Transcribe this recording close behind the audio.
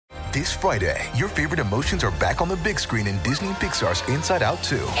This Friday, your favorite emotions are back on the big screen in Disney and Pixar's Inside Out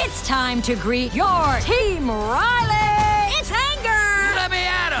 2. It's time to greet your Team Riley! It's anger! Let me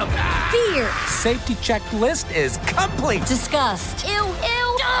at him! Fear! Safety checklist is complete! Disgust! Ew,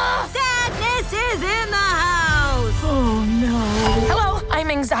 ew! Sadness is in the house! Oh, no. Hello, I'm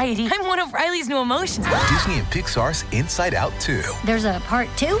anxiety. I'm one of Riley's new emotions. Disney and Pixar's Inside Out 2. There's a part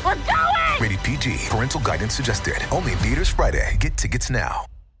 2? We're going! Rated PG. Parental guidance suggested. Only in theaters Friday. Get tickets now.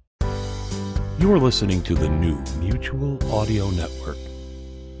 You are listening to the new Mutual Audio Network.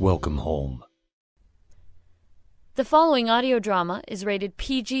 Welcome home. The following audio drama is rated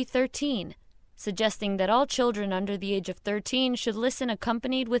PG-13, suggesting that all children under the age of 13 should listen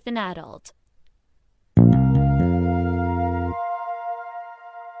accompanied with an adult.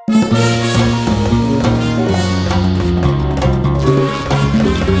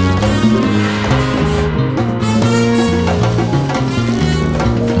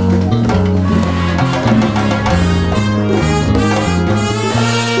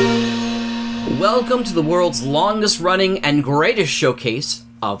 Welcome to the world's longest running and greatest showcase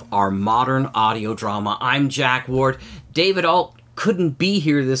of our modern audio drama. I'm Jack Ward. David Alt couldn't be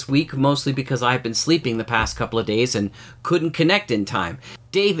here this week, mostly because I've been sleeping the past couple of days and couldn't connect in time.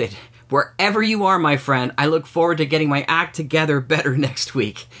 David, wherever you are, my friend, I look forward to getting my act together better next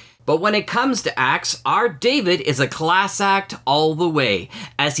week. But when it comes to acts, our David is a class act all the way,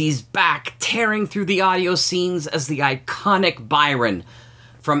 as he's back tearing through the audio scenes as the iconic Byron.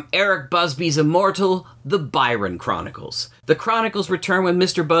 From Eric Busby's immortal The Byron Chronicles. The Chronicles return with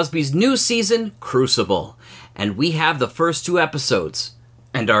Mr. Busby's new season, Crucible. And we have the first 2 episodes.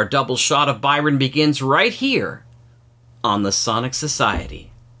 And our double shot of Byron begins right here on the Sonic Society.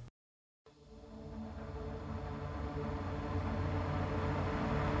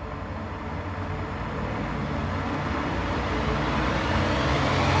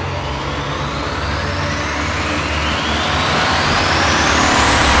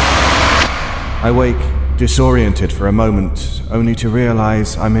 I wake, disoriented for a moment, only to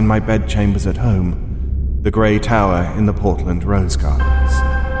realize I'm in my bedchambers at home, the grey tower in the Portland Rose Gardens.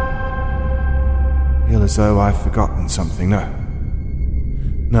 I feel as though I've forgotten something.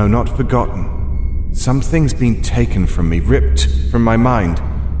 No, not forgotten. Something's been taken from me, ripped from my mind.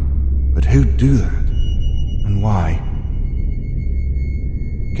 But who'd do that? And why?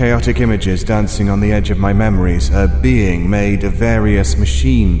 Chaotic images dancing on the edge of my memories, a being made of various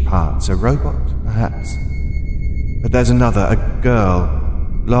machine parts, a robot, perhaps. But there's another, a girl,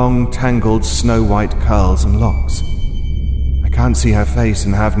 long, tangled, snow-white curls and locks. I can't see her face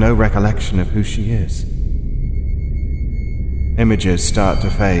and have no recollection of who she is. Images start to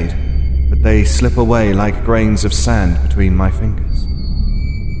fade, but they slip away like grains of sand between my fingers.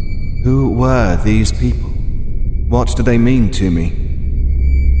 Who were these people? What do they mean to me?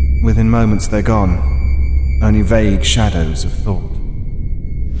 Within moments they're gone, only vague shadows of thought.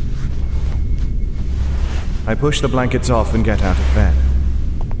 I push the blankets off and get out of bed.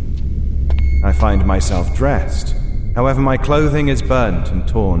 I find myself dressed. However, my clothing is burnt and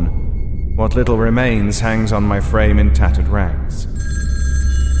torn. What little remains hangs on my frame in tattered rags.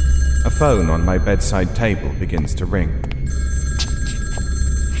 A phone on my bedside table begins to ring.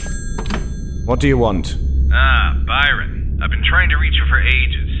 What do you want? Byron. I've been trying to reach you for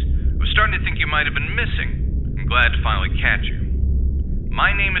ages. I was starting to think you might have been missing. I'm glad to finally catch you.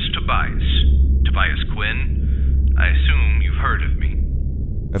 My name is Tobias Quinn. I assume you've heard of me.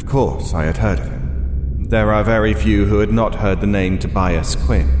 Of course, I had heard of him. There are very few who had not heard the name Tobias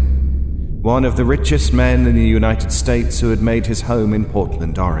Quinn. One of the richest men in the United States who had made his home in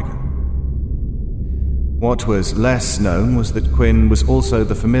Portland, Oregon. What was less known was that Quinn was also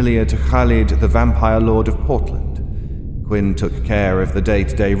the familiar to Khalid, the vampire lord of Portland. Quinn took care of the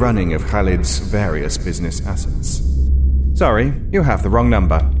day-to-day running of Khalid's various business assets. Sorry, you have the wrong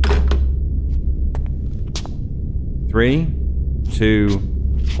number. 3, 2,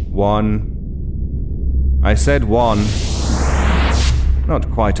 1. I said 1.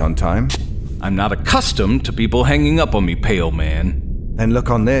 Not quite on time. I'm not accustomed to people hanging up on me, Pale Man. Then look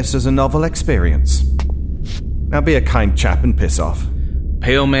on this as a novel experience. Now be a kind chap and piss off.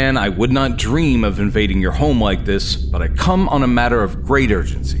 Pale Man, I would not dream of invading your home like this, but I come on a matter of great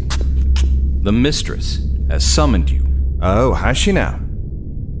urgency. The mistress has summoned you. Oh, has she now?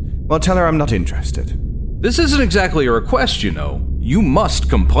 Well, tell her I'm not interested. This isn't exactly a request, you know. You must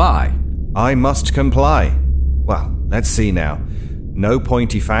comply. I must comply. Well, let's see now. No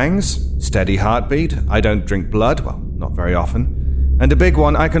pointy fangs, steady heartbeat, I don't drink blood, well, not very often, and a big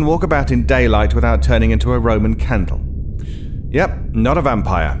one, I can walk about in daylight without turning into a Roman candle. Yep, not a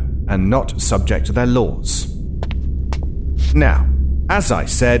vampire, and not subject to their laws. Now, as I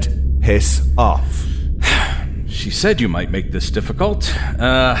said, Piss off. She said you might make this difficult.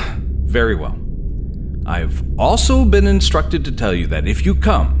 Very well. I've also been instructed to tell you that if you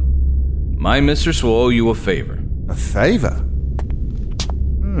come, my mistress will owe you a favor. A favor?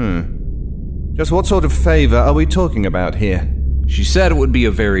 Just what sort of favor are we talking about here? She said it would be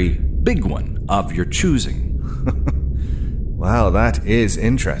a very big one of your choosing. Well, that is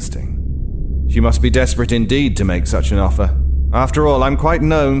interesting. She must be desperate indeed to make such an offer. After all, I'm quite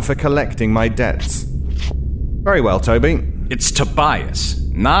known for collecting my debts. Very well, Toby. It's Tobias,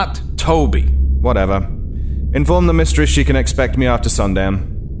 not Toby. Whatever. Inform the mistress she can expect me after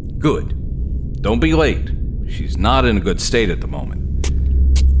sundown. Good. Don't be late. She's not in a good state at the moment.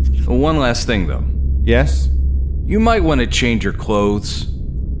 One last thing, though. Yes? You might want to change your clothes.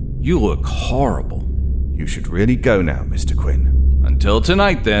 You look horrible. You should really go now, Mr. Quinn. Until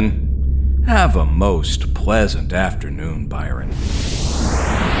tonight, then. Have a most pleasant afternoon, Byron.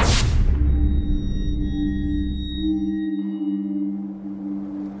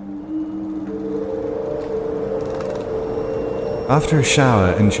 After a shower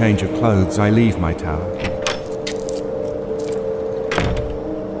and change of clothes, I leave my tower.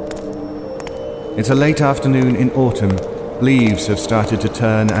 It's a late afternoon in autumn. Leaves have started to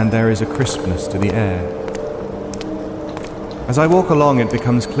turn and there is a crispness to the air. As I walk along, it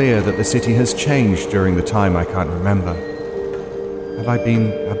becomes clear that the city has changed during the time I can't remember. Have I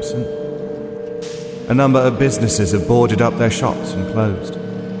been absent? A number of businesses have boarded up their shops and closed.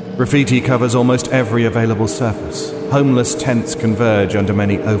 Graffiti covers almost every available surface. Homeless tents converge under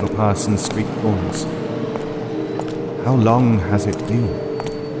many overpass and street corners. How long has it been?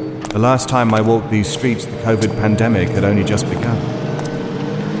 The last time I walked these streets, the COVID pandemic had only just begun.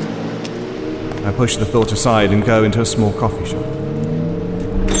 I push the thought aside and go into a small coffee shop.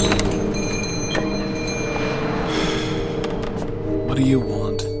 What do you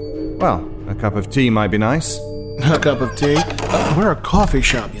want? Well, a cup of tea might be nice. A cup of tea? We're a coffee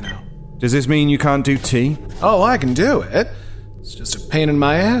shop, you know. Does this mean you can't do tea? Oh, I can do it. It's just a pain in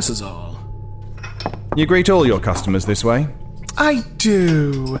my ass is all. You greet all your customers this way? I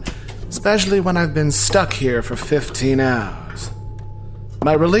do. Especially when I've been stuck here for 15 hours.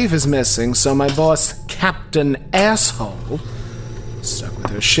 My relief is missing, so my boss, Captain Asshole, stuck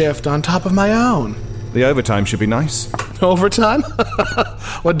with her shift on top of my own. The overtime should be nice. Overtime?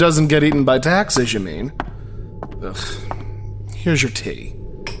 What doesn't get eaten by taxes, you mean? Ugh. Here's your tea.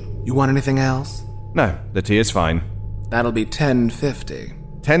 You want anything else? No, the tea is fine. That'll be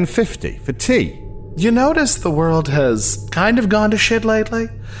 $10.50. $10.50 for tea? You notice the world has kind of gone to shit lately?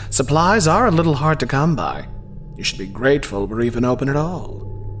 Supplies are a little hard to come by. You should be grateful we're even open at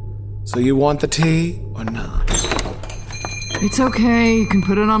all. So you want the tea or not? It's okay, you can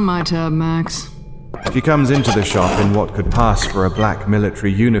put it on my tab, Max. She comes into the shop in what could pass for a black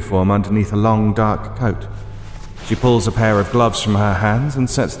military uniform underneath a long dark coat. She pulls a pair of gloves from her hands and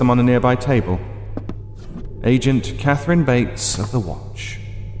sets them on a nearby table. Agent Catherine Bates of the Watch.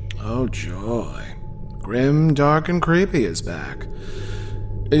 Oh, joy. Grim, dark, and creepy is back.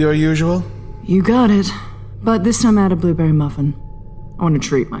 Your usual? You got it. But this time I had a blueberry muffin. I want to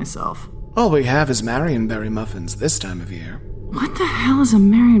treat myself. All we have is Marionberry muffins this time of year. What the hell is a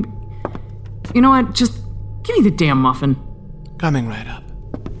Marion... You know what? Just give me the damn muffin. Coming right up.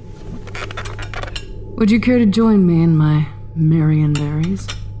 Would you care to join me in my Marionberries?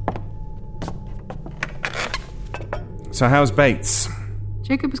 So how's Bates?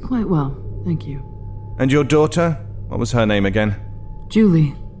 Jacob is quite well, thank you. And your daughter? What was her name again?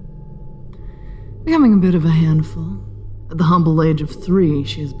 Julie. Becoming a bit of a handful. At the humble age of 3,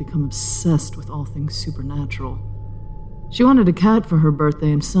 she has become obsessed with all things supernatural. She wanted a cat for her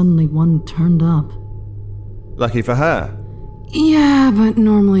birthday and suddenly one turned up. Lucky for her. Yeah, but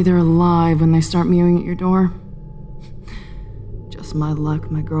normally they're alive when they start mewing at your door. Just my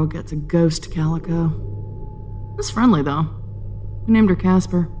luck, my girl gets a ghost calico. It's friendly, though. We named her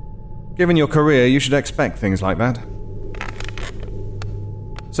Casper. Given your career, you should expect things like that.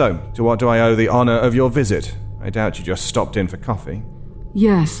 So, to what do I owe the honor of your visit? I doubt you just stopped in for coffee.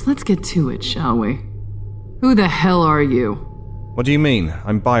 Yes, let's get to it, shall we? Who the hell are you? What do you mean?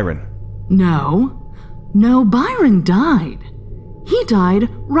 I'm Byron. No, Byron died. He died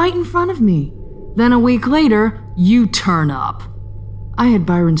right in front of me. Then a week later, you turn up. I had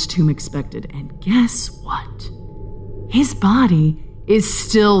Byron's tomb expected, and guess what? His body is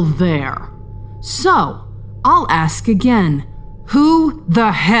still there. So, I'll ask again. Who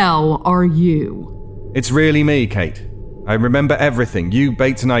the hell are you? It's really me, Kate. I remember everything. You,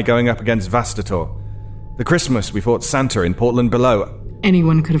 Bates, and I going up against Vastator. The Christmas we fought Santa in Portland Below.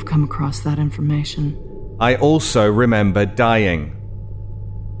 Anyone could have come across that information. I also remember dying.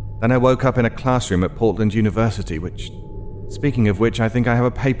 Then I woke up in a classroom at Portland University, speaking of which, I think I have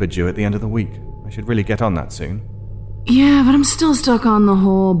a paper due at the end of the week. I should really get on that soon. Yeah, but I'm still stuck on the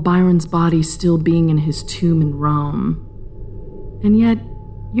whole Byron's body still being in his tomb in Rome. And yet,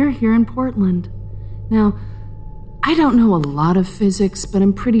 you're here in Portland. Now, I don't know a lot of physics, but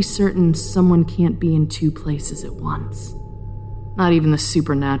I'm pretty certain someone can't be in two places at once. Not even the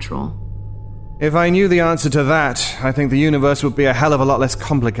supernatural. If I knew the answer to that, I think the universe would be a hell of a lot less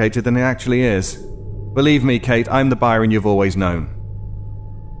complicated than it actually is. Believe me, Kate, I'm the Byron you've always known.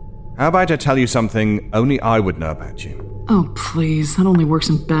 How about I tell you something only I would know about you? Oh, please, that only works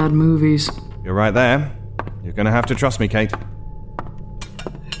in bad movies. You're right there. You're gonna have to trust me, Kate.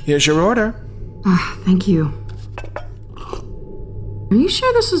 Here's your order. Thank you. Are you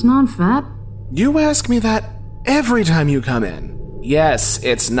sure this is non-fat? You ask me that every time you come in. Yes,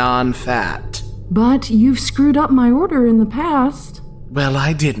 it's non-fat. But you've screwed up my order in the past. Well,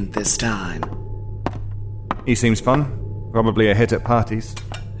 I didn't this time. He seems fun. Probably a hit at parties.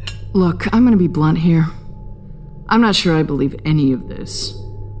 Look, I'm gonna be blunt here. I'm not sure I believe any of this.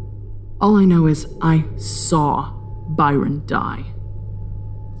 All I know is I saw Byron die.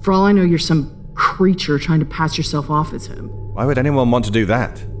 For all I know, you're some creature trying to pass yourself off as him. Why would anyone want to do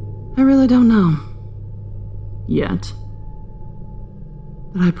that? I really don't know. Yet.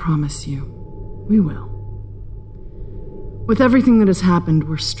 But I promise you, we will. With everything that has happened,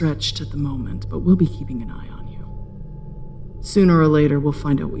 we're stretched at the moment, but we'll be keeping an eye on you. Sooner or later, we'll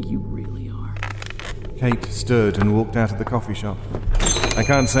find out what you really are. Kate stood and walked out of the coffee shop. I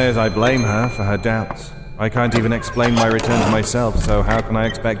can't say as I blame her for her doubts. I can't even explain my return to myself, so how can I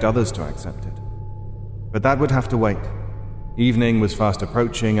expect others to accept it? But that would have to wait. Evening was fast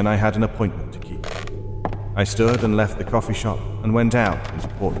approaching, and I had an appointment to keep. I stood and left the coffee shop and went out into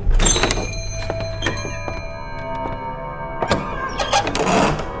Portland.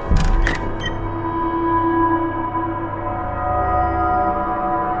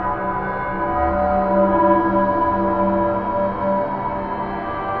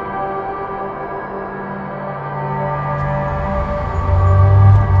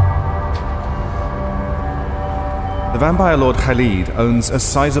 The Vampire Lord Khalid owns a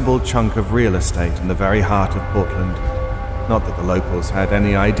sizable chunk of real estate in the very heart of Portland. Not that the locals had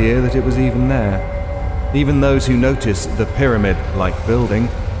any idea that it was even there. Even those who notice the pyramid-like building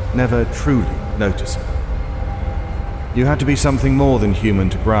never truly notice it. You had to be something more than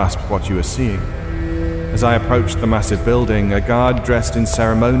human to grasp what you were seeing. As I approached the massive building, a guard dressed in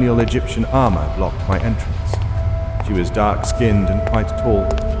ceremonial Egyptian armor blocked my entrance. She was dark-skinned and quite tall.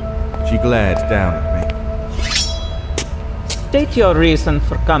 She glared down at me. State your reason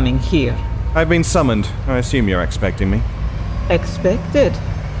for coming here. I've been summoned. I assume you're expecting me. Expected?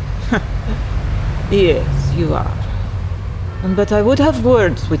 Yes, you are. But I would have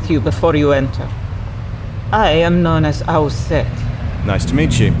words with you before you enter. I am known as Auset. Nice to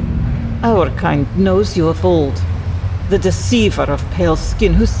meet you. Our kind knows you of old. The deceiver of pale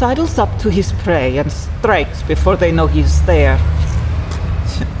skin who sidles up to his prey and strikes before they know he's there.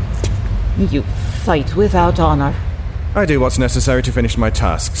 You fight without honor. I do what's necessary to finish my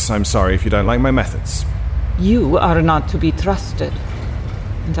tasks. I'm sorry if you don't like my methods. You are not to be trusted.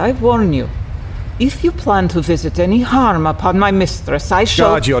 And I warn you, if you plan to visit any harm upon my mistress, I shall—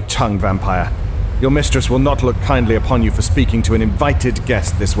 Guard your tongue, vampire. Your mistress will not look kindly upon you for speaking to an invited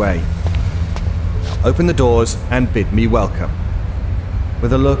guest this way. Now open the doors and bid me welcome.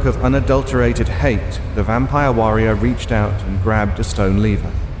 With a look of unadulterated hate, the vampire warrior reached out and grabbed a stone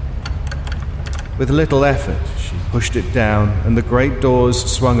lever. With little effort, she pushed it down, and the great doors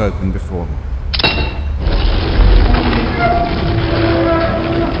swung open before me.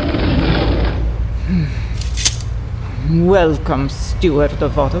 Welcome, Steward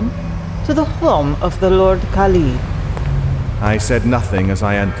of Autumn, to the home of the Lord Khalid. I said nothing as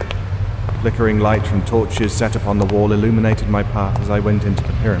I entered. Flickering light from torches set upon the wall illuminated my path as I went into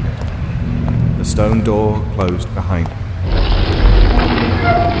the pyramid. The stone door closed behind me.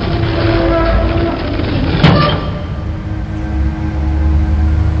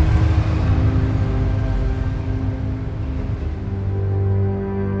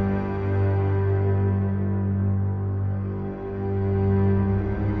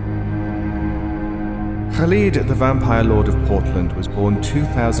 Khalid, the Vampire Lord of Portland, was born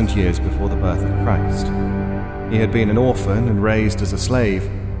 2,000 years before the birth of Christ. He had been an orphan and raised as a slave.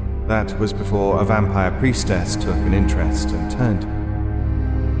 That was before a vampire priestess took an interest and turned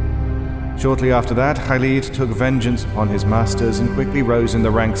him. Shortly after that, Khalid took vengeance upon his masters and quickly rose in the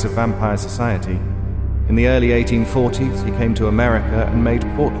ranks of vampire society. In the early 1840s, he came to America and made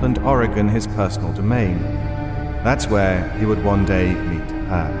Portland, Oregon his personal domain. That's where he would one day meet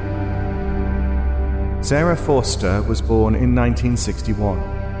her. Sarah Forster was born in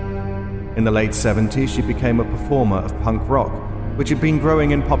 1961. In the late 70s, she became a performer of punk rock, which had been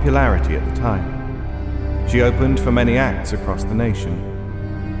growing in popularity at the time. She opened for many acts across the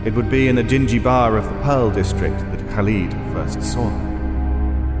nation. It would be in a dingy bar of the Pearl District that Khalid first saw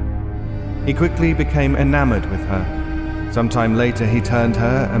her. He quickly became enamored with her. Sometime later, he turned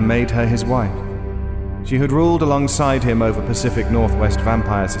her and made her his wife. She had ruled alongside him over Pacific Northwest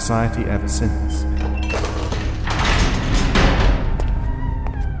Vampire Society ever since.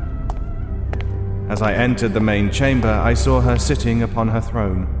 As I entered the main chamber, I saw her sitting upon her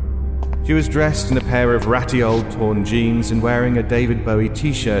throne. She was dressed in a pair of ratty old torn jeans and wearing a David Bowie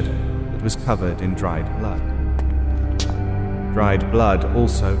t-shirt that was covered in dried blood. Dried blood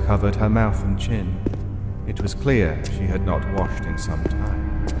also covered her mouth and chin. It was clear she had not washed in some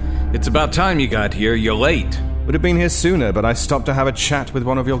time. It's about time you got here. You're late. Would have been here sooner, but I stopped to have a chat with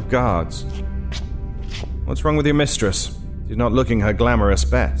one of your guards. What's wrong with your mistress? She's not looking her glamorous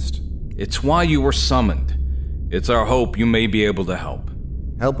best. It's why you were summoned. It's our hope you may be able to help.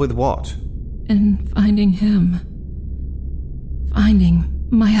 Help with what? In finding him. Finding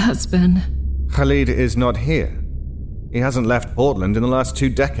my husband. Khalid is not here. He hasn't left Portland in the last 2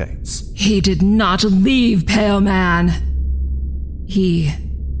 decades. He did not leave, Pale Man. He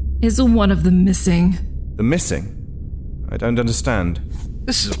is one of the missing. The missing? I don't understand.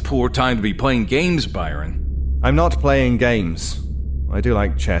 This is a poor time to be playing games, Byron. I'm not playing games. I do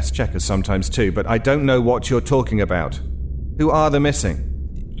like chess, checkers sometimes too, but I don't know what you're talking about. Who are the missing?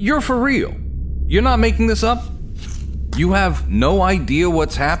 You're for real. You're not making this up? You have no idea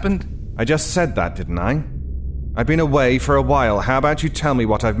what's happened? I just said that, didn't I? I've been away for a while. How about you tell me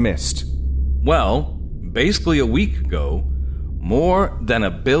what I've missed? Well, basically a week ago, more than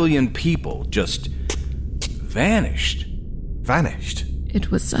 1 billion people just vanished. Vanished?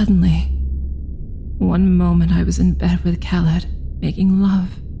 It was suddenly. One moment I was in bed with Khaled, making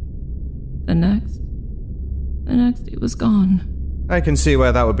love. The next he was gone. I can see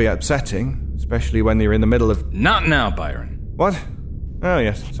where that would be upsetting, especially when you're in the middle of... Not now, Byron. What? Oh,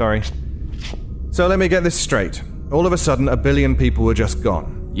 yes, sorry. So let me get this straight. All of a sudden, 1 billion people were just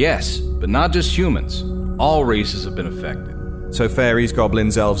gone. Yes, but not just humans. All races have been affected. So fairies,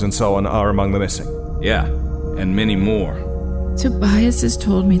 goblins, elves, and so on are among the missing? Yeah, and many more. Tobias has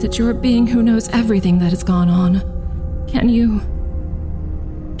told me that you're a being who knows everything that has gone on. Can you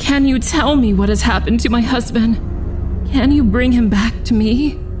tell me what has happened to my husband? Can you bring him back to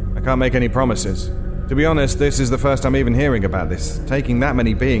me? I can't make any promises. To be honest, this is the first I'm even hearing about this. Taking that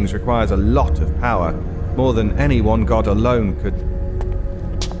many beings requires a lot of power, more than any one god alone could...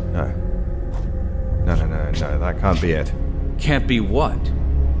 No, that can't be it. Can't be what?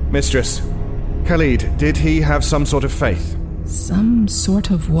 Mistress, Khalid, did he have some sort of faith? Some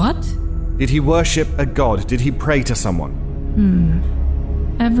sort of what? Did he worship a god? Did he pray to someone?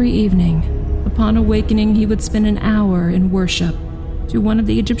 Every evening, upon awakening, he would spend an hour in worship to one of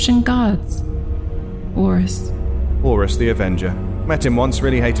the Egyptian gods. Horus. Horus the Avenger. Met him once,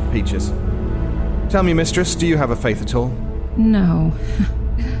 really hated peaches. Tell me, mistress, do you have a faith at all? No.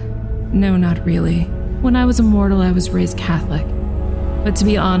 No, not really. When I was a mortal, I was raised Catholic. But to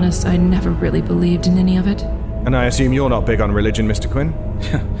be honest, I never really believed in any of it. And I assume you're not big on religion, Mr. Quinn?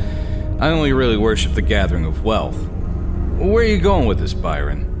 I only really worship the gathering of wealth. Where are you going with this,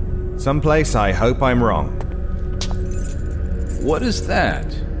 Byron? Someplace I hope I'm wrong. What is that?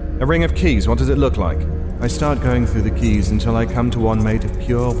 A ring of keys. What does it look like? I start going through the keys until I come to one made of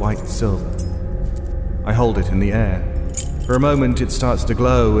pure white silver. I hold it in the air. For a moment it starts to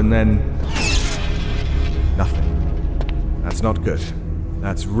glow and then... nothing. That's not good.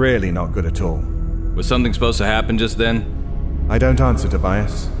 That's really not good at all. Was something supposed to happen just then? I don't answer,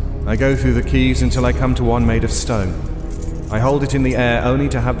 Tobias. I go through the keys until I come to one made of stone. I hold it in the air only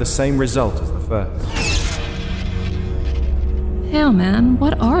to have the same result as the first. Hell, man,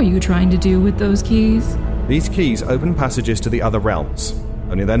 what are you trying to do with those keys? These keys open passages to the other realms,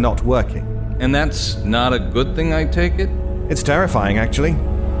 only they're not working. And that's not a good thing, I take it? It's terrifying, actually.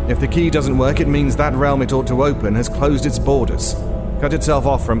 If the key doesn't work, it means that realm it ought to open has closed its borders, cut itself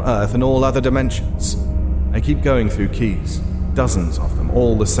off from Earth and all other dimensions. I keep going through keys, dozens of them,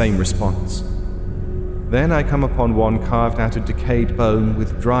 all the same response. Then I come upon one carved out of decayed bone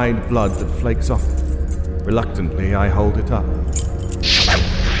with dried blood that flakes off it. Reluctantly, I hold it up.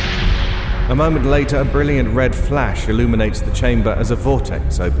 A moment later, a brilliant red flash illuminates the chamber as a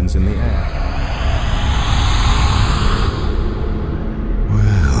vortex opens in the air.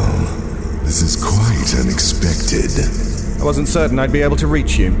 Well, this is quite unexpected. I wasn't certain I'd be able to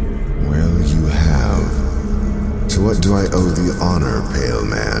reach you. Well, you have. To what do I owe the honor, Pale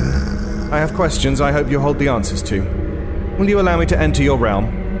Man? I have questions I hope you hold the answers to. Will you allow me to enter your realm?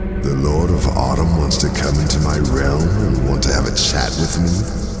 The Lord of Autumn wants to come into my realm and want to have a chat with me?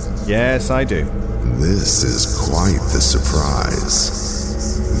 Yes, I do. This is quite the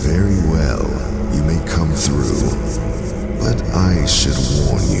surprise. Very well, you may come through, but I should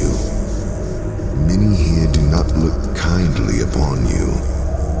warn you. Many here do not look kindly upon you,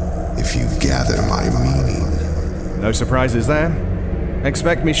 if you gather my meaning. No surprises there.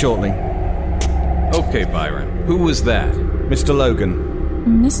 Expect me shortly. Okay, Byron. Who was that? Mr. Logan.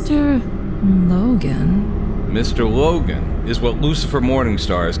 Mr. Logan? Mr. Logan is what Lucifer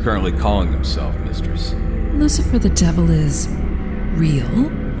Morningstar is currently calling himself, mistress. Lucifer the Devil is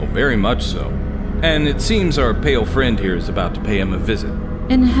real? Oh, very much so. And it seems our pale friend here is about to pay him a visit.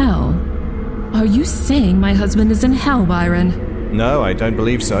 In hell? Are you saying my husband is in hell, Byron? No, I don't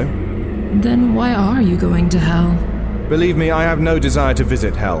believe so. Then why are you going to hell? Believe me, I have no desire to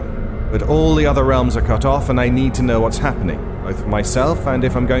visit hell. But all the other realms are cut off, and I need to know what's happening, both for myself and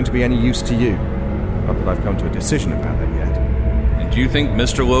if I'm going to be any use to you. Not that I've come to a decision about that yet. And do you think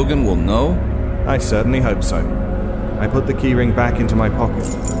Mr. Logan will know? I certainly hope so. I put the keyring back into my pocket,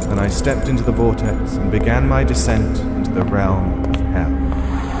 and I stepped into the vortex and began my descent into the realm of hell.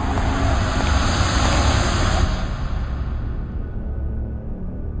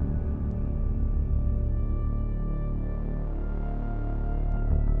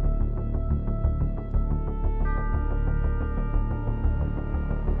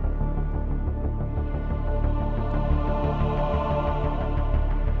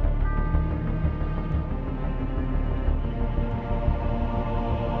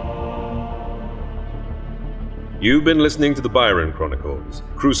 You've been listening to the Byron Chronicles,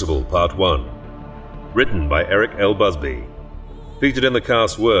 Crucible Part 1. Written by Eric L. Busby. Featured in the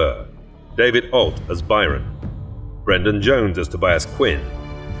cast were David Alt as Byron, Brendan Jones as Tobias Quinn,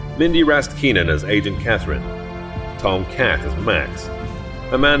 Mindy Rast-Keenan as Agent Catherine, Tom Catt as Max,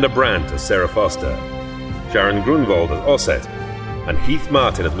 Amanda Brandt as Sarah Foster, Sharon Grunwald as Osset, and Heath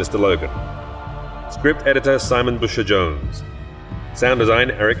Martin as Mr. Logan. Script editor Simon Busher-Jones. Sound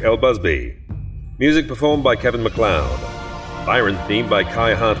design Eric L. Busby. Music performed by Kevin MacLeod. Byron theme by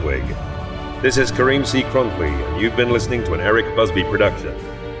Kai Hartwig. This is Kareem C. Cronkley, and you've been listening to an Eric Busby production.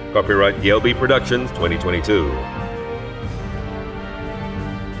 Copyright ELB Productions 2022.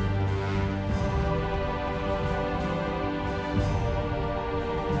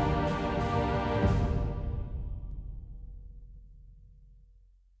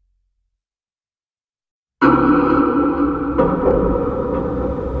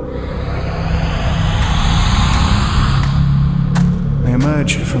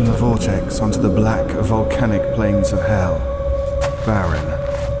 From the vortex onto the black volcanic plains of hell. Barren,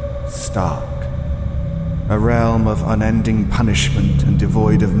 stark. A realm of unending punishment and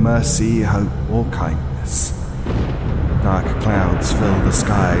devoid of mercy, hope, or kindness. Dark clouds fill the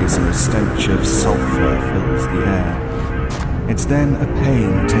skies and a stench of sulfur fills the air. It's then a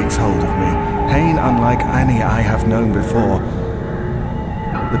pain takes hold of me, pain unlike any I have known before.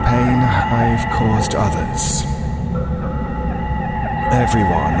 The pain I've caused others.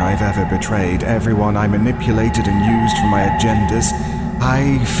 Everyone I've ever betrayed, everyone I manipulated and used for my agendas,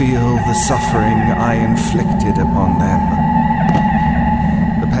 I feel the suffering I inflicted upon them.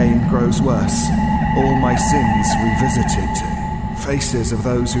 The pain grows worse, all my sins revisited. Faces of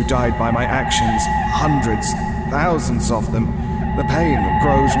those who died by my actions, hundreds, thousands of them. The pain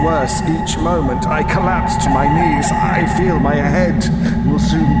grows worse each moment. I collapse to my knees. I feel my head will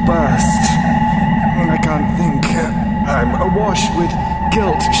soon burst. I can't think. I'm awash with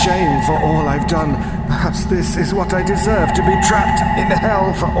guilt, shame for all I've done. Perhaps this is what I deserve, to be trapped in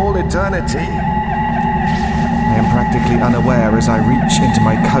hell for all eternity. I am practically unaware as I reach into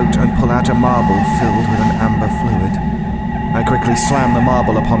my coat and pull out a marble filled with an amber fluid. I quickly slam the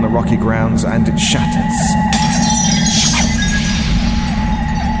marble upon the rocky grounds and it shatters.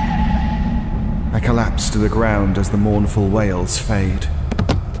 I collapse to the ground as the mournful wails fade.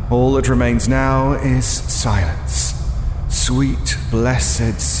 All that remains now is silence. Sweet,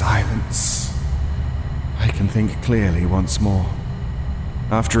 blessed silence. I can think clearly once more.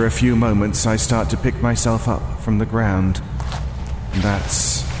 After a few moments, I start to pick myself up from the ground. And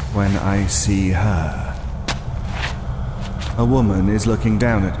that's when I see her. A woman is looking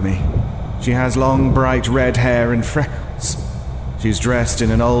down at me. She has long, bright red hair and freckles. She's dressed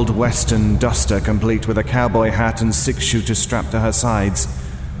in an old western duster complete with a cowboy hat and six-shooter strapped to her sides.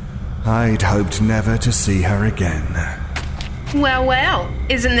 I'd hoped never to see her again. Well, well,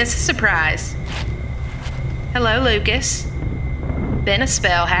 isn't this a surprise? Hello, Lucas. Been a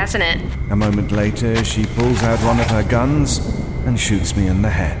spell, hasn't it? A moment later, she pulls out one of her guns and shoots me in the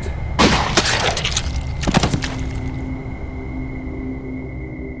head.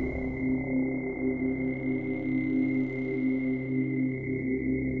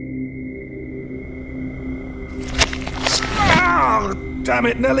 Damn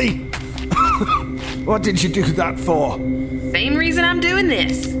it, Nelly! What did you do that for? Same reason I'm doing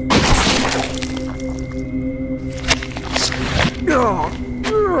this.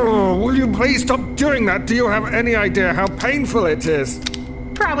 Will you please stop doing that? Do you have any idea how painful it is?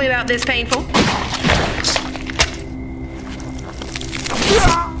 Probably about this painful.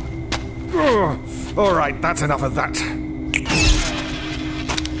 All right, that's enough of that.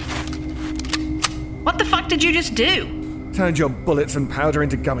 What the fuck did you just do? Turned your bullets and powder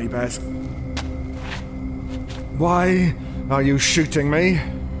into gummy bears. Why are you shooting me?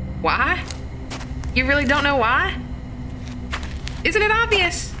 Why? You really don't know why? Isn't it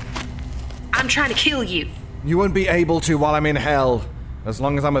obvious? I'm trying to kill you. You won't be able to while I'm in hell. As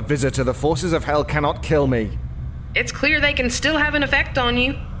long as I'm a visitor, the forces of hell cannot kill me. It's clear they can still have an effect on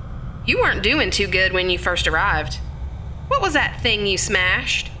you. You weren't doing too good when you first arrived. What was that thing you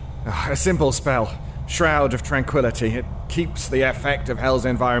smashed? A simple spell. Shroud of Tranquility. It keeps the effect of hell's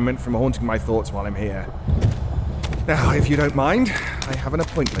environment from haunting my thoughts while I'm here. Now, if you don't mind, I have an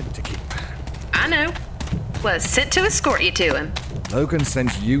appointment to keep. I know. Was sent to escort you to him. Logan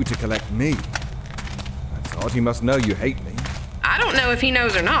sent you to collect me. That's odd. He must know you hate me. I don't know if he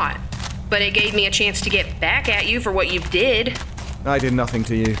knows or not, but it gave me a chance to get back at you for what you did. I did nothing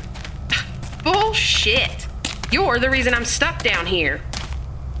to you. Bullshit. You're the reason I'm stuck down here.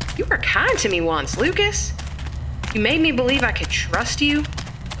 You were kind to me once, Lucas. You made me believe I could trust you,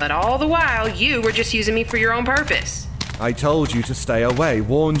 but all the while you were just using me for your own purpose. I told you to stay away,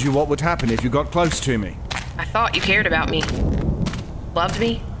 warned you what would happen if you got close to me. I thought you cared about me. Loved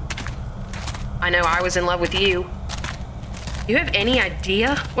me. I know I was in love with you. You have any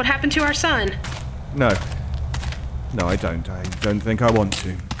idea what happened to our son? No. No, I don't. I don't think I want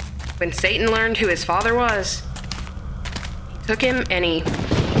to. When Satan learned who his father was, he took him and he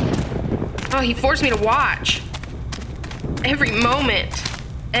forced me to watch. Every moment,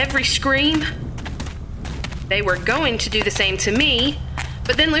 every scream. They were going to do the same to me,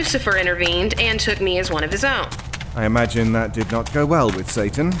 but then Lucifer intervened and took me as one of his own. I imagine that did not go well with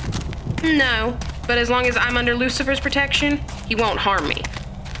Satan. No, but as long as I'm under Lucifer's protection, he won't harm me.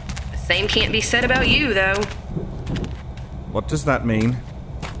 The same can't be said about you, though. What does that mean?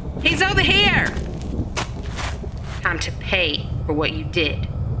 He's over here! Time to pay for what you did.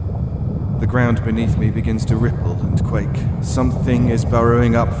 The ground beneath me begins to ripple and quake. Something is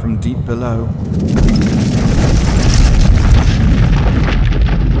burrowing up from deep below.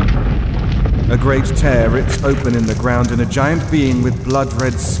 A great tear rips open in the ground and a giant being with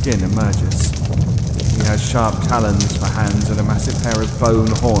blood-red skin emerges. He has sharp talons for hands and a massive pair of bone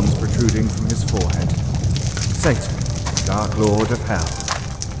horns protruding from his forehead. Satan, Dark Lord of Hell.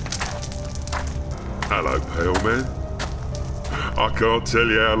 Hello, Pale Man. I can't tell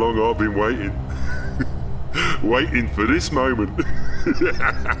you how long I've been waiting. Waiting for this moment.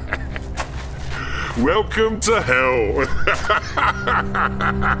 Welcome to hell.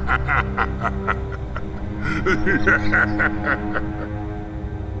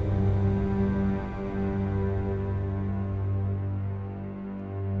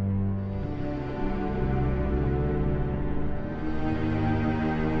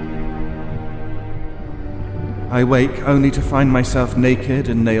 I wake only to find myself naked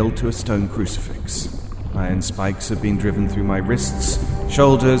and nailed to a stone crucifix. Iron spikes have been driven through my wrists,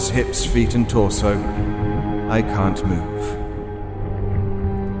 shoulders, hips, feet, and torso. I can't move.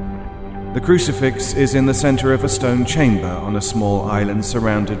 The crucifix is in the center of a stone chamber on a small island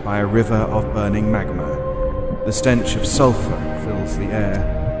surrounded by a river of burning magma. The stench of sulfur fills the air.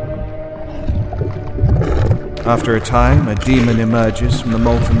 After a time, a demon emerges from the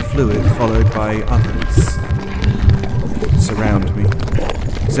molten fluid, followed by others. Surround me.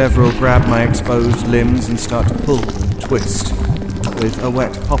 Several grab my exposed limbs and start to pull and twist. With a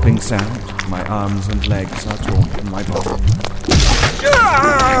wet popping sound, my arms and legs are torn from my body.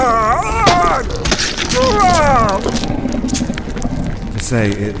 To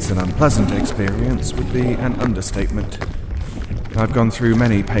say it's an unpleasant experience would be an understatement. I've gone through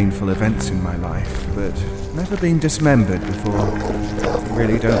many painful events in my life, but never been dismembered before. I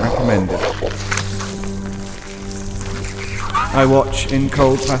really don't recommend it. I watch in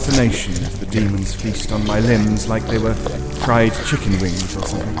cold fascination as the demons feast on my limbs like they were fried chicken wings or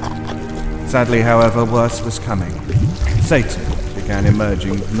something. Sadly, however, worse was coming. Satan began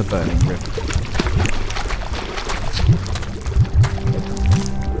emerging from the burning river.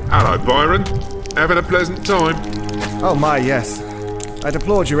 Hello, Byron. Having a pleasant time? Oh my, yes. I'd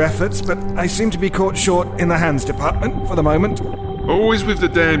applaud your efforts, but I seem to be caught short in the hands department for the moment. Always with the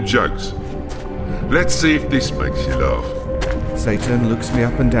damn jokes. Let's see if this makes you laugh. Satan looks me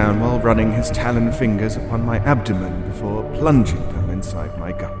up and down while running his talon fingers upon my abdomen before plunging them inside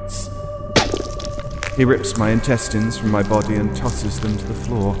my guts. He rips my intestines from my body and tosses them to the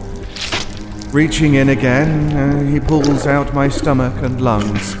floor. Reaching in again, he pulls out my stomach and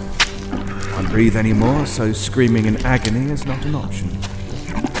lungs. I can't breathe anymore, so screaming in agony is not an option.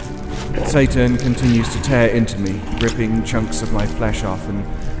 Satan continues to tear into me, ripping chunks of my flesh off and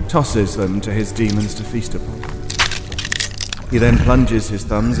tosses them to his demons to feast upon. He then plunges his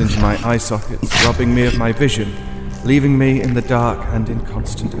thumbs into my eye sockets, robbing me of my vision, leaving me in the dark and in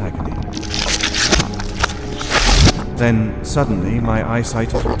constant agony. Then, suddenly, my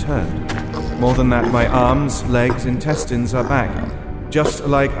eyesight is returned. More than that, my arms, legs, intestines are back. Just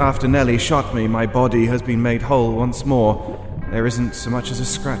like after Nellie shot me, my body has been made whole once more. There isn't so much as a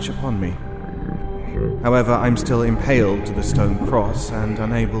scratch upon me. However, I'm still impaled to the stone cross and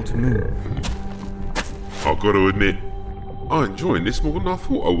unable to move. I've got to admit, I'm enjoying this more than I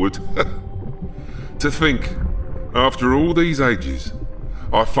thought I would. To think, after all these ages,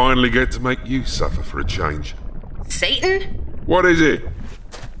 I finally get to make you suffer for a change. Satan? What is it?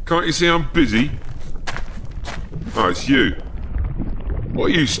 Can't you see I'm busy? Oh, it's you. What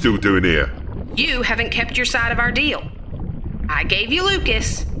are you still doing here? You haven't kept your side of our deal. I gave you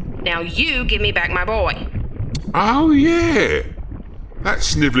Lucas. Now you give me back my boy. Oh, yeah. That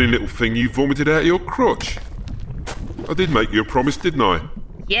snivelling little thing you vomited out of your crotch. I did make you a promise, didn't I?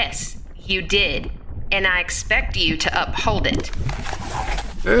 Yes, you did. And I expect you to uphold it.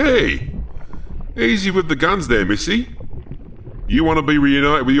 Hey! Easy with the guns there, missy. You want to be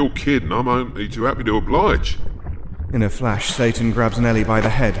reunited with your kid, and I'm only too happy to oblige. In a flash, Satan grabs Nellie by the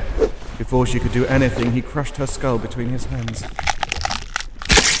head. Before she could do anything, he crushed her skull between his hands.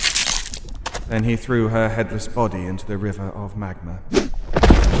 Then he threw her headless body into the river of magma.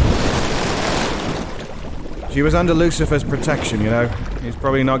 She was under Lucifer's protection, you know. He's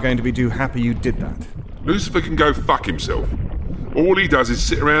probably not going to be too happy you did that. Lucifer can go fuck himself. All he does is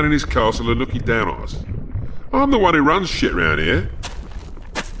sit around in his castle and looking down on us. I'm the one who runs shit around here.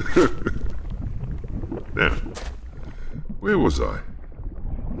 Now, where was I?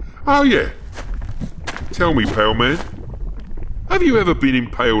 Oh yeah. Tell me, pale man, have you ever been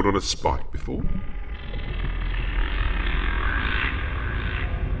impaled on a spike before?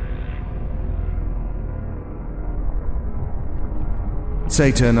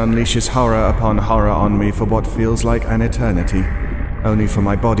 Satan unleashes horror upon horror on me for what feels like an eternity, only for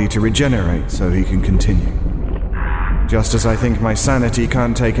my body to regenerate so he can continue. Just as I think my sanity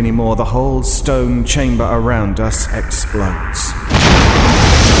can't take any more, the whole stone chamber around us explodes.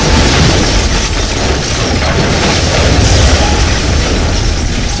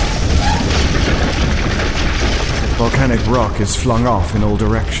 Volcanic rock is flung off in all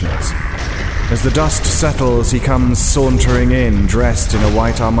directions. As the dust settles, he comes sauntering in, dressed in a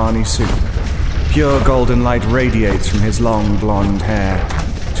white Armani suit. Pure golden light radiates from his long blonde hair.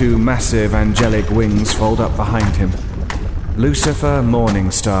 Two massive angelic wings fold up behind him. Lucifer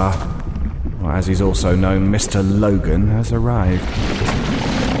Morningstar, or as he's also known, Mr. Logan, has arrived.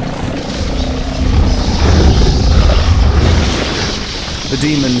 The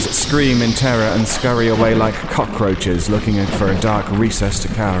demons scream in terror and scurry away like cockroaches looking for a dark recess to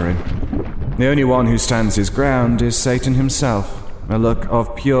cower in. The only one who stands his ground is Satan himself. A look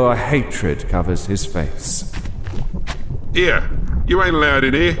of pure hatred covers his face. Here, you ain't allowed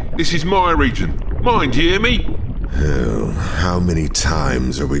in here. This is my region. Mine, do you hear me? Oh, how many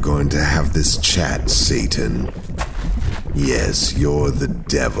times are we going to have this chat, Satan? Yes, you're the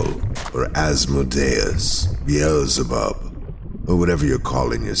devil, or Asmodeus, Beelzebub, or whatever you're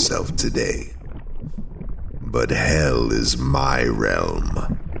calling yourself today. But hell is my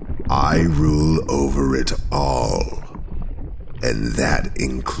realm. I rule over it all. And that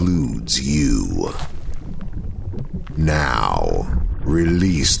includes you. Now,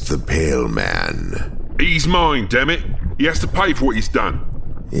 release the Pale Man. He's mine, damn it. He has to pay for what he's done.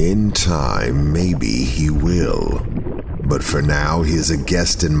 In time, maybe he will. But for now, he is a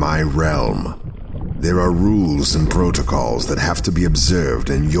guest in my realm. There are rules and protocols that have to be observed,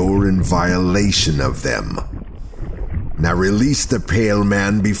 and you're in violation of them. Now release the Pale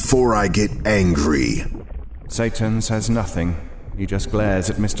Man before I get angry. Satan says nothing. He just glares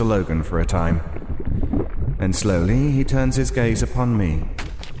at Mr. Logan for a time. Then slowly, he turns his gaze upon me.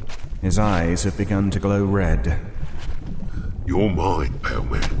 His eyes have begun to glow red. You're mine, Pale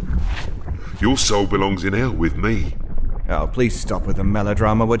Man. Your soul belongs in hell with me. Oh, please stop with the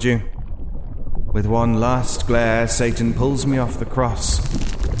melodrama, would you? With one last glare, Satan pulls me off the cross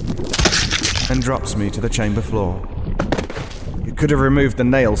and drops me to the chamber floor. You could have removed the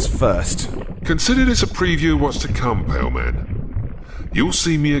nails first. Consider this a preview of what's to come, Pale Man. You'll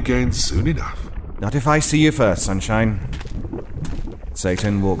see me again soon enough. Not if I see you first, Sunshine.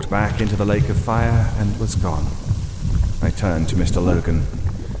 Satan walked back into the lake of fire and was gone. I turned to Mr. Logan.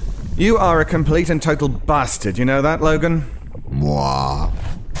 You are a complete and total bastard, you know that, Logan? Moi.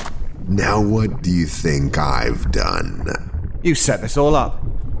 Now what do you think I've done? You set this all up.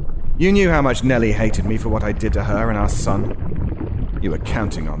 You knew how much Nellie hated me for what I did to her and our son. You were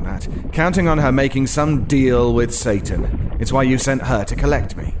counting on that. Counting on her making some deal with Satan. It's why you sent her to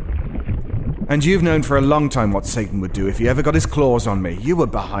collect me. And you've known for a long time what Satan would do if he ever got his claws on me. You were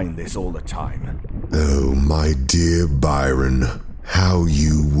behind this all the time. Oh, my dear Byron, how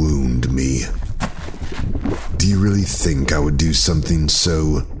you wound me. Do you really think I would do something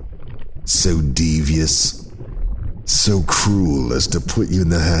so devious, so cruel as to put you in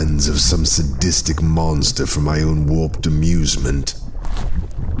the hands of some sadistic monster for my own warped amusement?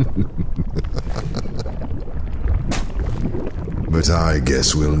 But I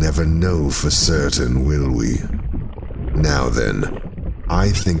guess we'll never know for certain, will we? Now then, I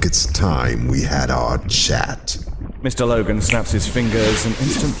think it's time we had our chat. Mr. Logan snaps his fingers and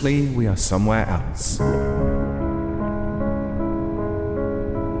instantly we are somewhere else.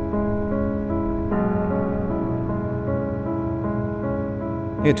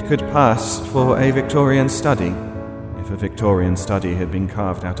 It could pass for a Victorian study, if a Victorian study had been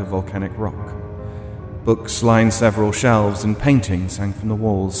carved out of volcanic rock. Books line several shelves and paintings hang from the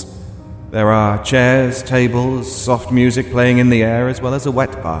walls. There are chairs, tables, soft music playing in the air, as well as a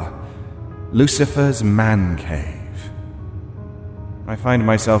wet bar. Lucifer's man cave. I find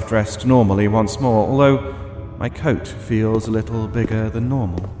myself dressed normally once more, although my coat feels a little bigger than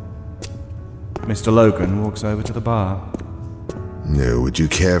normal. Mr. Logan walks over to the bar. Would you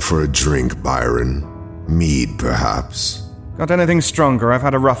care for a drink, Byron? Mead, perhaps? Got anything stronger? I've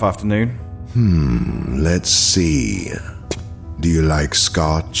had a rough afternoon. Let's see. Do you like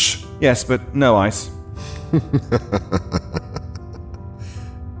scotch? Yes, but no ice.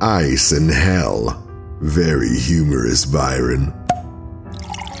 Ice and hell. Very humorous, Byron.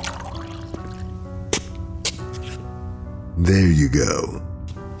 There you go.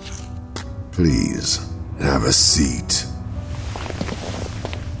 Please, have a seat.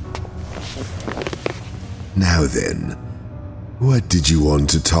 Now then, what did you want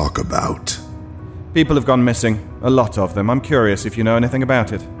to talk about? People have gone missing. A lot of them. I'm curious if you know anything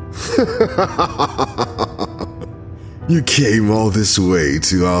about it. You came all this way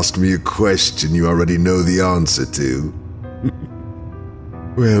to ask me a question you already know the answer to.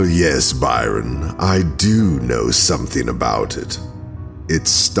 Well, yes, Byron, I do know something about it. It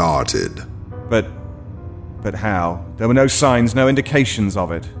started. But how? There were no signs, no indications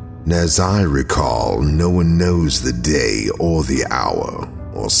of it. As I recall, no one knows the day or the hour,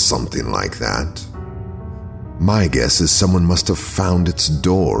 or something like that. My guess is someone must have found its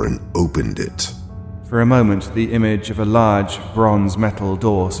door and opened it. For a moment, the image of a large bronze metal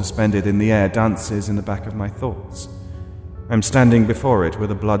door suspended in the air dances in the back of my thoughts. I'm standing before it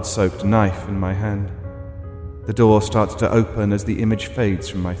with a blood-soaked knife in my hand. The door starts to open as the image fades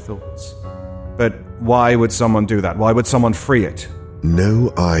from my thoughts. But why would someone do that? Why would someone free it?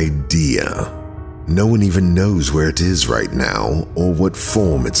 No idea. No one even knows where it is right now or what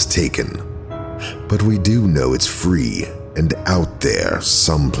form it's taken. But we do know it's free and out there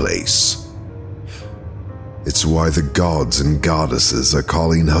someplace. It's why the gods and goddesses are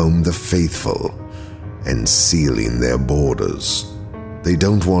calling home the faithful and sealing their borders. They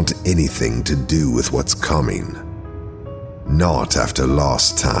don't want anything to do with what's coming. Not after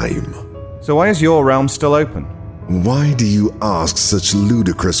last time. So why is your realm still open? Why do you ask such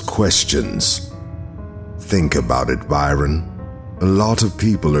ludicrous questions? Think about it, Byron. A lot of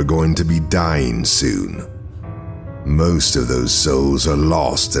people are going to be dying soon. Most of those souls are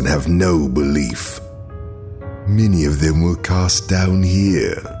lost and have no belief. Many of them will cast down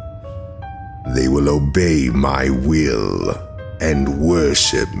here. They will obey my will and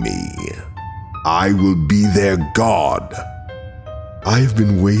worship me. I will be their god. I've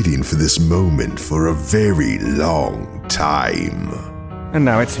been waiting for this moment for a very long time. And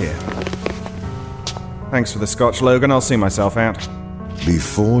now it's here. Thanks for the scotch, Logan. I'll see myself out.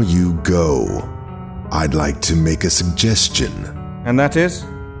 Before you go, I'd like to make a suggestion. And that is?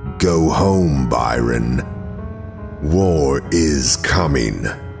 Go home, Byron. War is coming,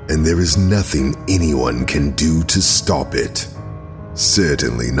 and there is nothing anyone can do to stop it.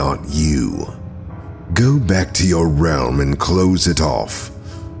 Certainly not you. Go back to your realm and close it off.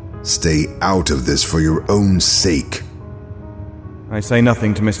 Stay out of this for your own sake. I say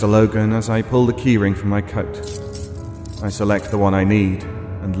nothing to Mr. Logan as I pull the keyring from my coat. I select the one I need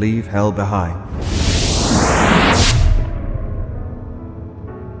and leave hell behind.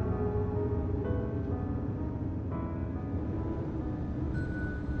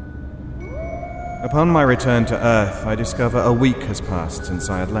 Upon my return to Earth, I discover a week has passed since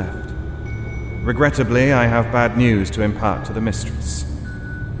I had left. Regrettably, I have bad news to impart to the mistress.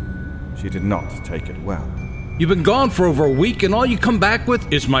 She did not take it well. You've been gone for over a week and all you come back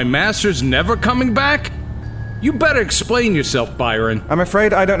with is my master's never coming back? You better explain yourself, Byron. I'm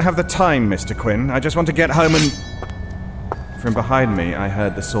afraid I don't have the time, Mr. Quinn. I just want to get home and... From behind me, I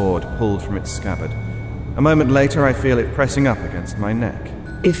heard the sword pulled from its scabbard. A moment later, I feel it pressing up against my neck.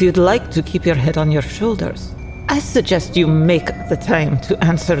 If you'd like to keep your head on your shoulders, I suggest you make the time to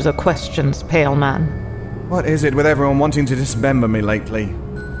answer the questions, Pale Man. What is it with everyone wanting to dismember me lately?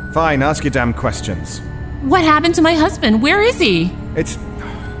 Fine, ask your damn questions. What happened to my husband? Where is he? It's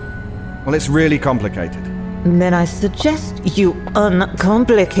really complicated. Then I suggest you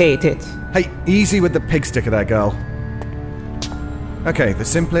uncomplicate it. Hey, easy with the pig sticker there, girl. Okay, the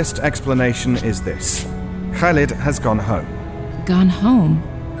simplest explanation is this. Khalid has gone home. Gone home?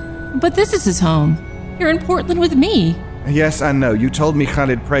 But this is his home. You're in Portland with me. Yes and no. You told me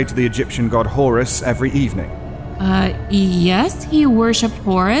Khalid prayed to the Egyptian god Horus every evening. Yes, he worshipped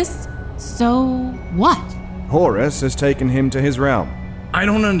Horus. So, what? Horus has taken him to his realm. I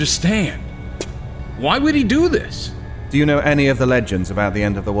don't understand. Why would he do this? Do you know any of the legends about the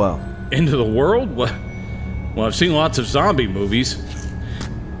end of the world? End of the world? Well, I've seen lots of zombie movies.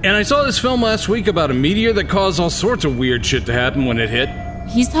 And I saw this film last week about a meteor that caused all sorts of weird shit to happen when it hit.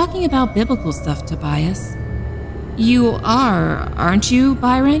 He's talking about biblical stuff, Tobias. You are, aren't you,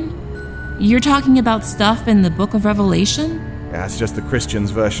 Byron? You're talking about stuff in the Book of Revelation? Yeah, it's just the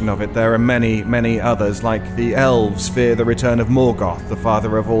Christians' version of it. There are many, many others, like the elves fear the return of Morgoth, the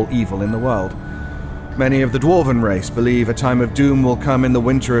father of all evil in the world. Many of the dwarven race believe a time of doom will come in the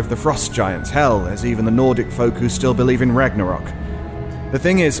winter of the frost giants, hell, as even the Nordic folk who still believe in Ragnarok. The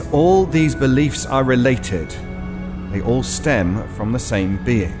thing is, all these beliefs are related. They all stem from the same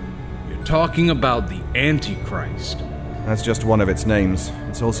being. You're talking about the Antichrist. That's just one of its names.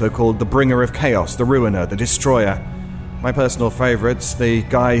 It's also called the Bringer of Chaos, the Ruiner, the Destroyer. My personal favorite's the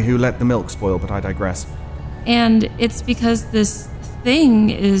guy who let the milk spoil, but I digress. And it's because this thing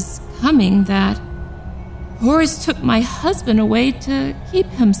is coming that Horus took my husband away to keep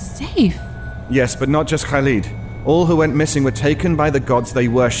him safe. Yes, but not just Khalid. All who went missing were taken by the gods they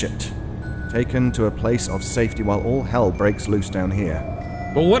worshipped. Taken to a place of safety while all hell breaks loose down here.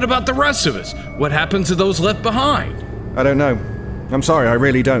 But what about the rest of us? What happens to those left behind? I don't know. I'm sorry, I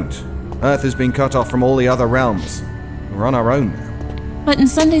really don't. Earth has been cut off from all the other realms. We're on our own now. But in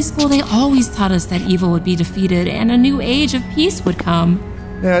Sunday school, they always taught us that evil would be defeated and a new age of peace would come.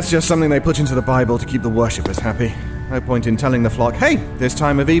 Yeah, it's just something they put into the Bible to keep the worshippers happy. No point in telling the flock, hey, this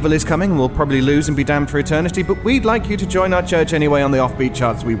time of evil is coming, we'll probably lose and be damned for eternity, but we'd like you to join our church anyway. On the offbeat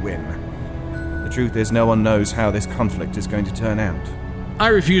chance we win. The truth is, no one knows how this conflict is going to turn out. I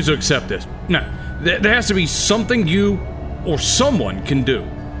refuse to accept this. No, there has to be something you or someone can do.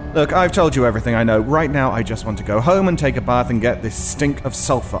 Look, I've told you everything I know. Right now, I just want to go home and take a bath and get this stink of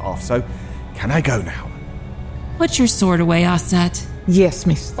sulfur off, so can I go now? Put your sword away, Osset. Yes,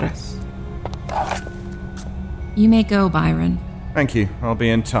 mistress. You may go, Byron. Thank you. I'll be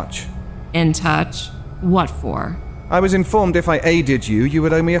in touch. In touch? What for? I was informed if I aided you, you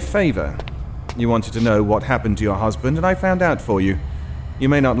would owe me a favor. You wanted to know what happened to your husband, and I found out for you. You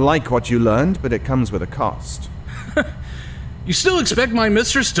may not like what you learned, but it comes with a cost. You still expect my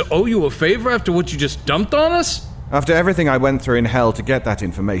mistress to owe you a favor after what you just dumped on us? After everything I went through in hell to get that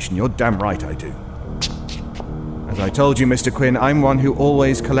information, you're damn right I do. As I told you, Mr. Quinn, I'm one who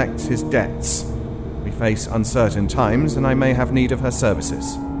always collects his debts. We face uncertain times, and I may have need of her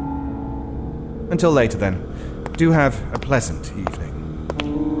services. Until later, then. Do have a pleasant evening.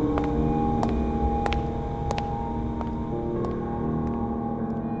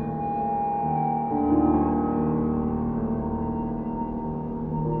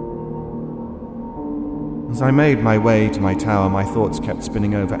 As I made my way to my tower, my thoughts kept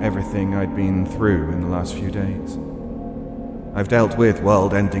spinning over everything I'd been through in the last few days. I've dealt with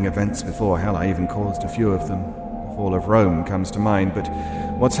world-ending events before, hell, I even caused a few of them. The fall of Rome comes to mind, but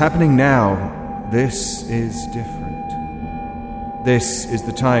what's happening now, this is different. This is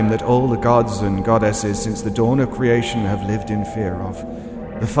the time that all the gods and goddesses since the dawn of creation have lived in fear of.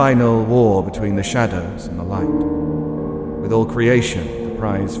 The final war between the shadows and the light. With all creation, the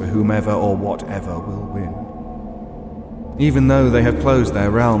prize for whomever or whatever will win. Even though they have closed their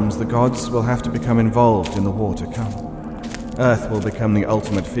realms, the gods will have to become involved in the war to come. Earth will become the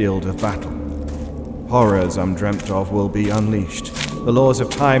ultimate field of battle. Horrors undreamt of will be unleashed. The laws of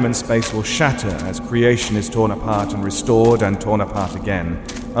time and space will shatter as creation is torn apart and restored and torn apart again.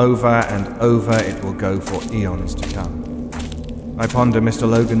 Over and over it will go for eons to come. I ponder Mr.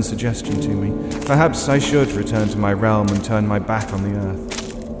 Logan's suggestion to me. Perhaps I should return to my realm and turn my back on the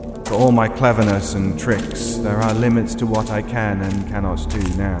earth. For all my cleverness and tricks, there are limits to what I can and cannot do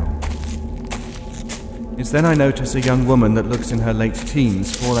now. It's then I notice a young woman that looks in her late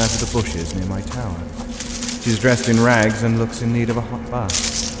teens fall out of the bushes near my tower. She's dressed in rags and looks in need of a hot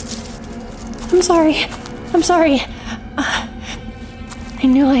bath. I'm sorry. I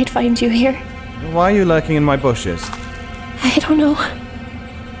knew I'd find you here. Why are you lurking in my bushes? I don't know.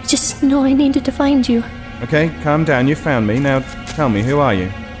 I just know I needed to find you. Okay, calm down. You found me. Now tell me, who are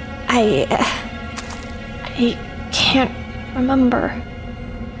you? I can't remember.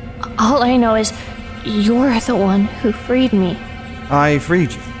 All I know is you're the one who freed me. I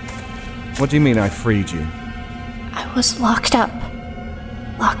freed you? What do you mean I freed you? I was locked up.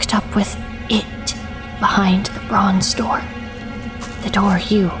 Locked up with it behind the bronze door. The door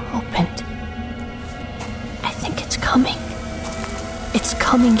you opened. I think it's coming. It's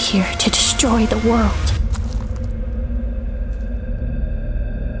coming here to destroy the world.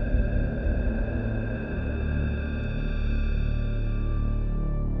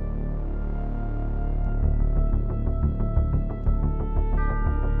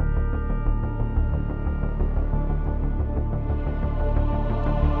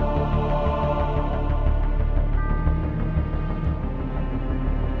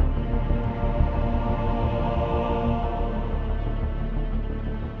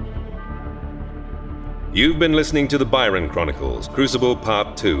 You've been listening to the Byron Chronicles, Crucible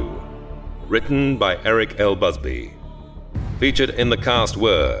Part 2, written by Eric L. Busby. Featured in the cast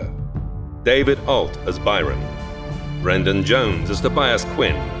were David Alt as Byron, Brendan Jones as Tobias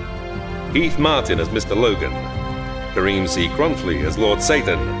Quinn, Heath Martin as Mr. Logan, Kareem C. Cronfley as Lord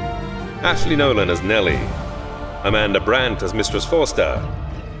Satan, Ashley Nolan as Nellie, Amanda Brandt as Mistress Forster,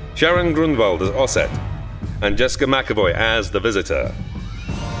 Sharon Grunwald as Osset, and Jessica McAvoy as The Visitor.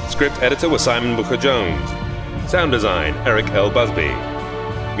 Script editor was Simon Booker-Jones. Sound design, Eric L. Busby.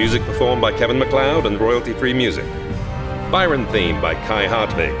 Music performed by Kevin MacLeod and royalty-free music. Byron theme by Kai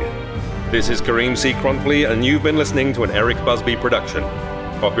Hartvig. This is Kareem C. Cronfley, and you've been listening to an Eric Busby production.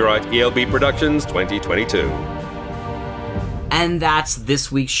 Copyright ELB Productions 2022. And that's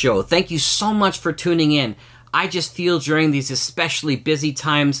this week's show. Thank you so much for tuning in. I just feel during these especially busy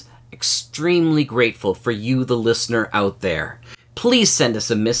times extremely grateful for you, the listener out there. Please send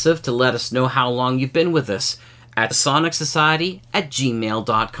us a missive to let us know how long you've been with us at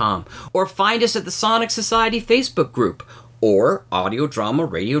sonicsociety@gmail.com, or find us at the Sonic Society Facebook group or Audio Drama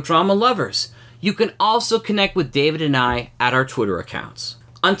Radio Drama Lovers. You can also connect with David and I at our Twitter accounts.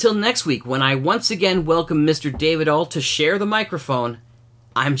 Until next week, when I once again welcome Mr. David Alt to share the microphone,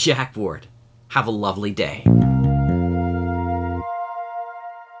 I'm Jack Ward. Have a lovely day.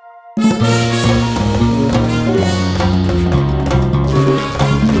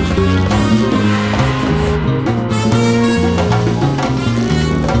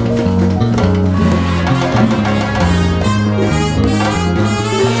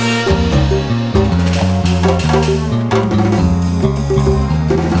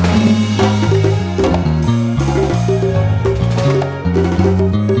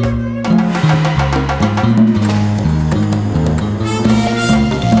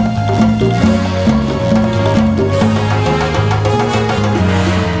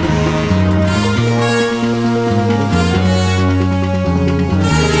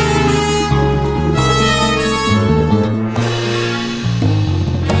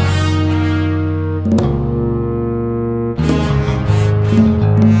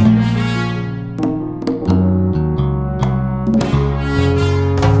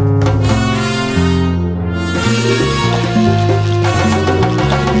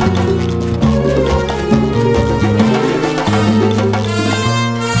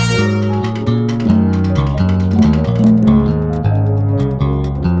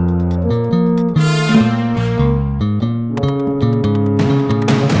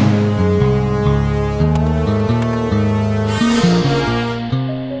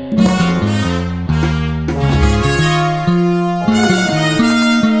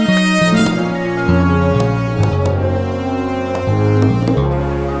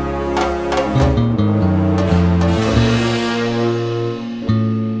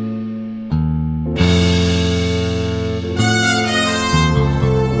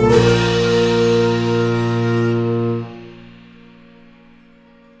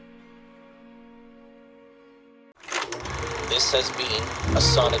 This has been a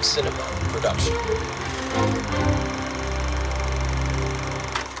Sonic Cinema production.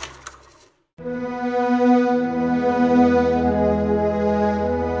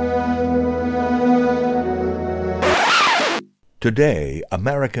 Today,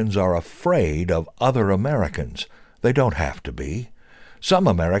 Americans are afraid of other Americans. They don't have to be. Some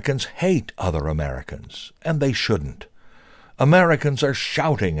Americans hate other Americans, and they shouldn't. Americans are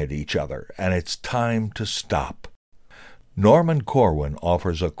shouting at each other, and it's time to stop. Norman Corwin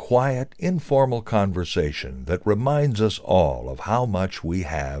offers a quiet, informal conversation that reminds us all of how much we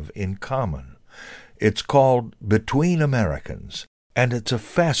have in common. It's called Between Americans, and it's a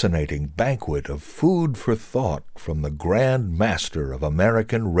fascinating banquet of food for thought from the grand master of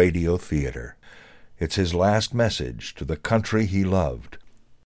American radio theater. It's his last message to the country he loved.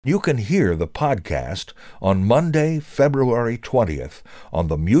 You can hear the podcast on Monday, February 20th on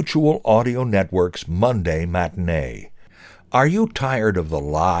the Mutual Audio Network's Monday Matinee. Are you tired of the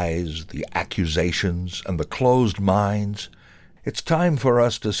lies, the accusations, and the closed minds? It's time for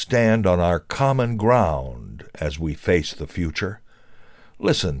us to stand on our common ground as we face the future.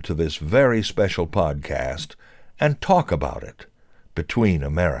 Listen to this very special podcast and talk about it between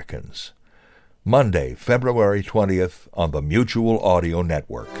Americans. Monday, February 20th on the Mutual Audio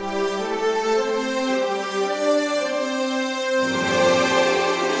Network.